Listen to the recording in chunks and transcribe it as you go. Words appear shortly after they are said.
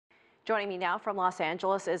Joining me now from Los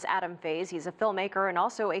Angeles is Adam Faze. He's a filmmaker and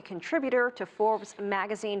also a contributor to Forbes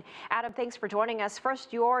magazine. Adam, thanks for joining us.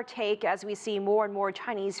 First, your take as we see more and more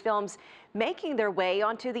Chinese films making their way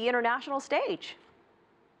onto the international stage.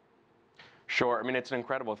 Sure. I mean, it's an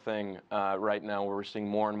incredible thing right now where we're seeing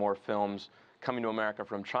more and more films coming to America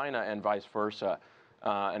from China and vice versa.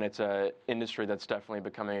 And it's an industry that's definitely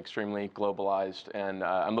becoming extremely globalized. And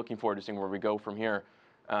I'm looking forward to seeing where we go from here.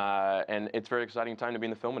 And it's a very exciting time to be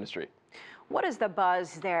in the film industry. What is the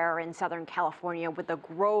buzz there in Southern California with the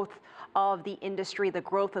growth of the industry, the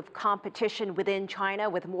growth of competition within China,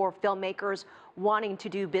 with more filmmakers wanting to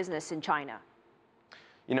do business in China?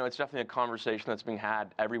 You know, it's definitely a conversation that's being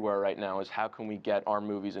had everywhere right now, is how can we get our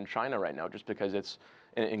movies in China right now, just because it's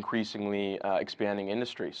an increasingly expanding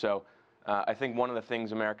industry. So I think one of the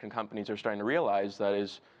things American companies are starting to realize that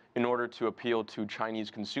is, in order to appeal to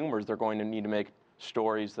Chinese consumers, they're going to need to make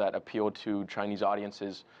stories that appeal to Chinese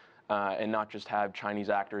audiences and not just have Chinese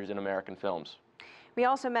actors in American films. We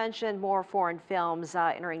also mentioned more foreign films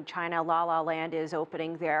entering China. La La Land is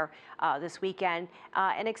opening there this weekend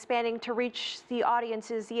and expanding to reach the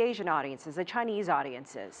audiences, the Asian audiences, the Chinese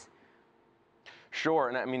audiences. Sure,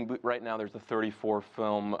 and I mean, right now there's a 34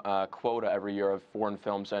 film quota every year of foreign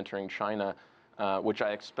films entering China, which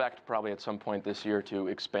I expect probably at some point this year to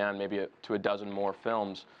expand maybe to a dozen more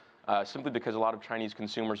films, simply because a lot of Chinese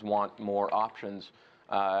consumers want more options.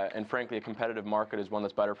 And frankly, a competitive market is one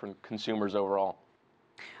that's better for consumers overall.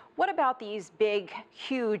 What about these big,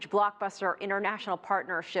 huge, blockbuster international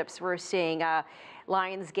partnerships we're seeing?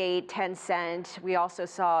 Lionsgate, Tencent. We also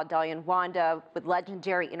saw Dalian Wanda with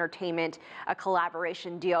Legendary Entertainment, a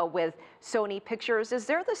collaboration deal with Sony Pictures. Is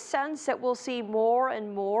there the sense that we'll see more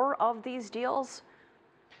and more of these deals?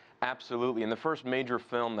 Absolutely. And the first major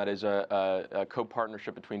film that is a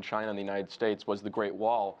co-partnership between China and the United States was The Great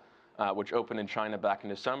Wall, which opened in China back in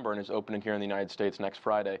December and is opening here in the United States next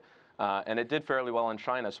Friday. And it did fairly well in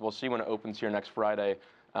China, so we'll see when it opens here next Friday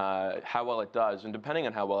how well it does. And depending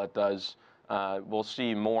on how well it does, we'll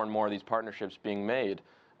see more and more of these partnerships being made,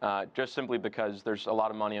 just simply because there's a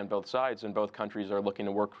lot of money on both sides and both countries are looking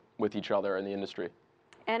to work with each other in the industry.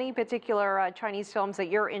 Any particular Chinese films that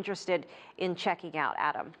you're interested in checking out,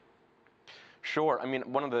 Adam? Sure. I mean,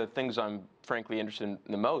 one of the things I'm frankly interested in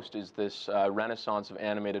the most is this renaissance of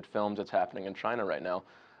animated films that's happening in China right now.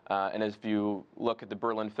 And if you look at the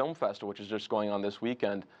Berlin Film Festival, which is just going on this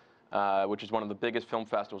weekend, which is one of the biggest film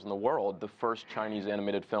festivals in the world, the first Chinese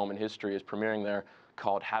animated film in history is premiering there,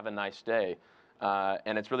 called Have a Nice Day.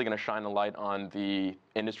 And it's really going to shine a light on the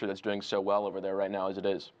industry that's doing so well over there right now as it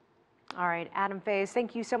is. All right, Adam Faze,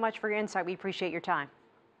 thank you so much for your insight. We appreciate your time.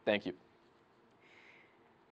 Thank you.